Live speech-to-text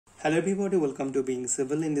Hello everybody, welcome to Being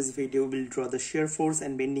Civil. In this video, we'll draw the shear force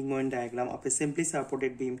and bending moment diagram of a simply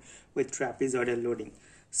supported beam with trapezoidal loading.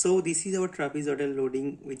 So this is our trapezoidal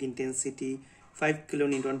loading with intensity 5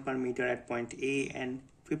 kN per meter at point A and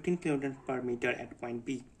 15 kN per meter at point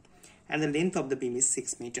B. And the length of the beam is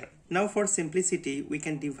 6 meter. Now for simplicity, we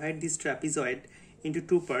can divide this trapezoid into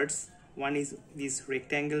two parts. One is this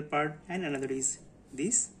rectangle part and another is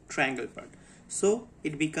this triangle part. So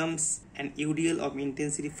it becomes an UDL of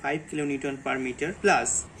intensity 5 kN per meter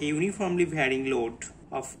plus a uniformly varying load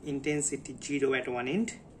of intensity 0 at one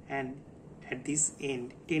end and at this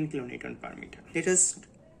end 10 kN per meter. Let us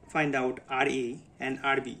find out RA and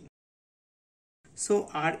RB. So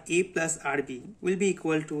RA plus RB will be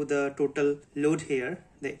equal to the total load here,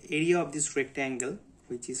 the area of this rectangle,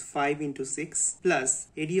 which is 5 into 6 plus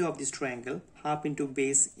area of this triangle, half into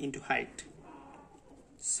base into height.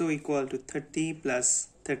 So equal to 30 plus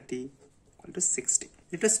 30 equal to 60.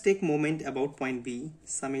 Let us take moment about point B.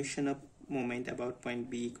 Summation of moment about point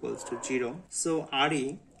B equals to 0. So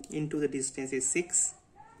RA into the distance is 6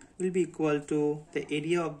 will be equal to the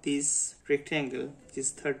area of this rectangle, which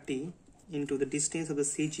is 30, into the distance of the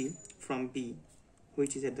CG from B,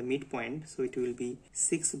 which is at the midpoint. So it will be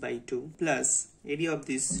 6 by 2 plus area of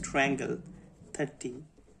this triangle 30,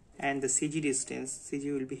 and the CG distance,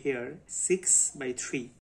 CG will be here 6 by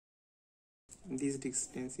 3. This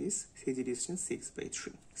distance is CG distance 6 by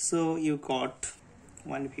 3. So you got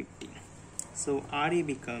 150. So RA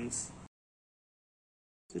becomes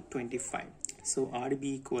 25. So RB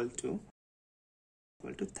equal to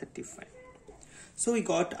 35. So we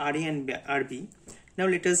got RA and RB. Now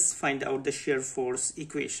let us find out the shear force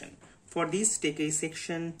equation. For this, take a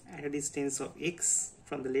section at a distance of x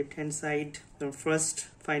from the left hand side. So first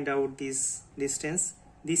find out this distance.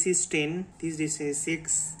 This is 10, this distance is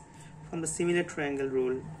 6. From the similar triangle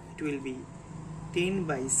rule, it will be 10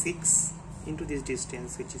 by 6 into this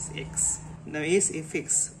distance, which is x. Now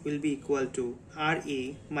SFX will be equal to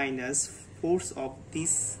RA minus force of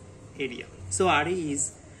this area. So RA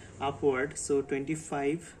is upward, so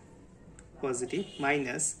 25 positive,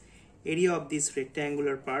 minus area of this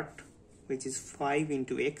rectangular part, which is 5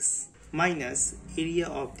 into x, minus area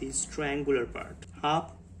of this triangular part,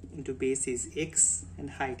 half into base is x and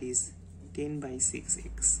height is 10 by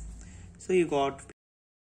 6x. So you got,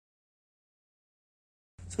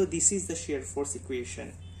 so this is the shear force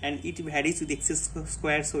equation and it varies with x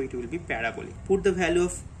square, so it will be parabolic. Put the value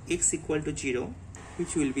of x equal to 0,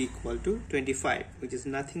 which will be equal to 25, which is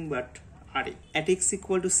nothing but RA. At x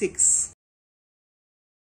equal to 6,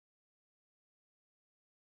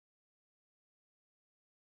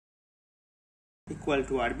 equal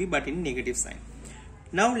to RB, but in negative sign.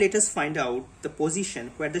 Now let us find out the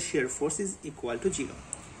position where the shear force is equal to 0.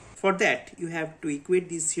 For that, you have to equate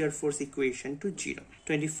this shear force equation to 0.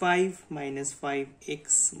 25 minus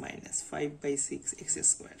 5x minus 5 by 6x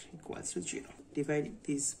squared equals to 0. Divide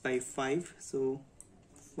this by 5. So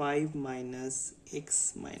 5 minus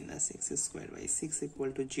x squared by 6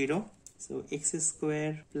 equal to 0. So x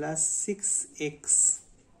squared plus 6x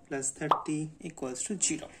plus 30 equals to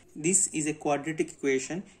 0. This is a quadratic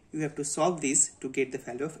equation. You have to solve this to get the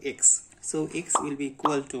value of x. So x will be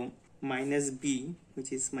equal to minus b,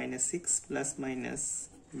 which is minus 6 plus minus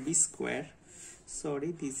b square.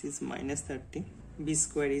 Sorry, this is minus 30. B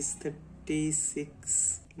square is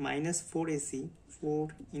 36 minus 4ac. 4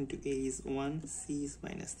 into a is 1, c is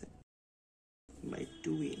minus 30 by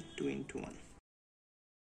 2a, 2 into 1.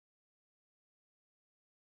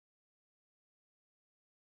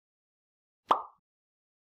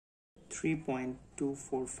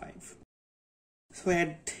 .245. So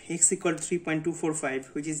at x equal to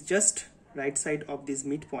 3.245, which is just right side of this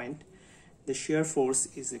midpoint, the shear force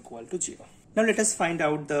is equal to 0. Now let us find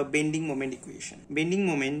out the bending moment equation. Bending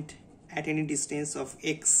moment at any distance of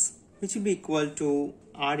x, which will be equal to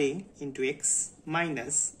RA into x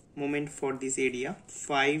minus moment for this area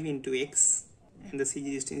 5 into x, and the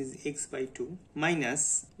CG distance is x by 2,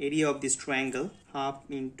 minus area of this triangle half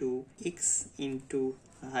into x into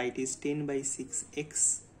height is 10 by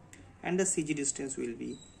 6x, and the CG distance will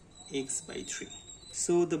be x by 3.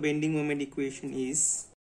 So the bending moment equation is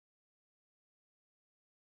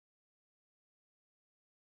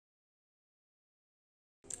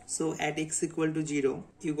so at x equal to 0,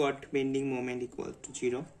 you got bending moment equal to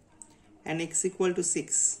 0, and x equal to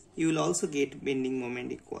 6, you will also get bending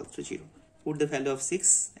moment equal to 0. Put the value of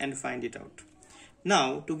 6 and find it out.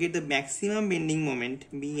 Now to get the maximum bending moment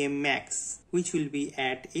BM max, which will be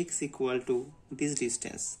at x equal to this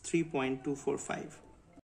distance 3.245.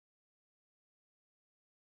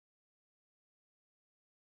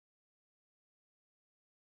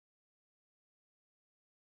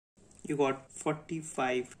 you got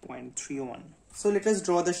 45.31. So let us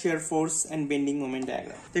draw the shear force and bending moment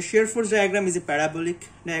diagram. The shear force diagram is a parabolic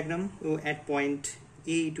diagram. So at point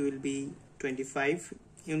A it will be 25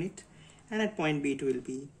 unit, and at point B it will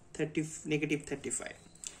be negative 35.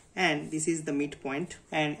 And this is the midpoint,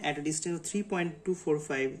 and at a distance of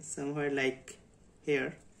 3.245, somewhere like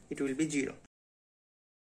here, it will be 0.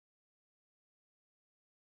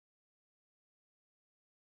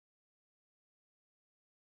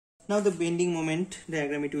 Now the bending moment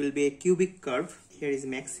diagram, it will be a cubic curve. Here is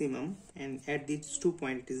maximum, and at these 2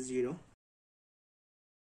 points it is 0,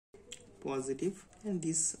 positive, and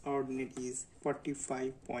this ordinate is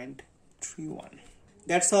 45.31.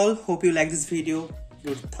 That's all. Hope you like this video.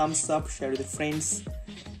 Give it a thumbs up, share with your friends.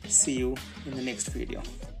 See you in the next video.